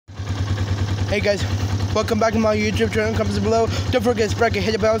Hey guys, welcome back to my YouTube channel. Comments below. Don't forget to spread and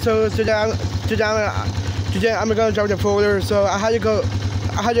hit the bell. So today I'm gonna drop the folder. So I had to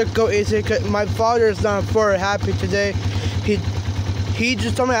go easy. Cause my father is not very happy today. He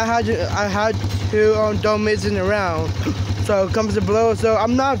just told me I had to don't messing around. So comments below. So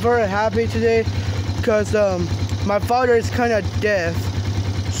I'm not very happy today because my father is kind of deaf.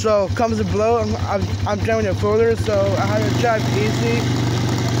 So comments below. I'm driving the folder. So I had to drive easy.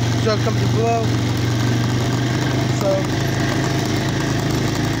 So comments below.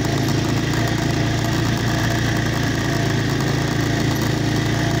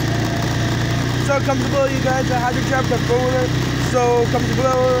 So comments below, you guys. I had to drop the folder. So comments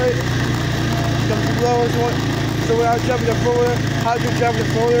below. So when I was dropping the folder, how to drop the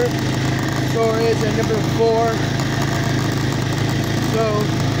folder. So it's number 4. So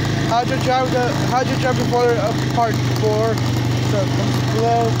how to drop the folder of part 4. So comments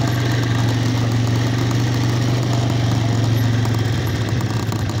below.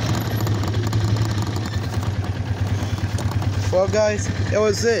 Well guys, that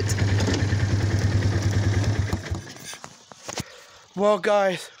was it. Well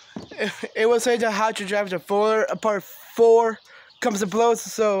guys, it was said that how to drive the folder part 4 comes below.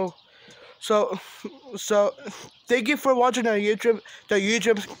 So thank you for watching the YouTube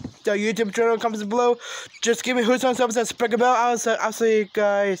channel comes below. Just give me who's on subs and spread the bell. I'll see you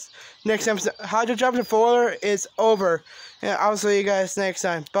guys next time. How to drive the folder is over. And I'll see you guys next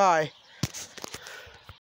time. Bye.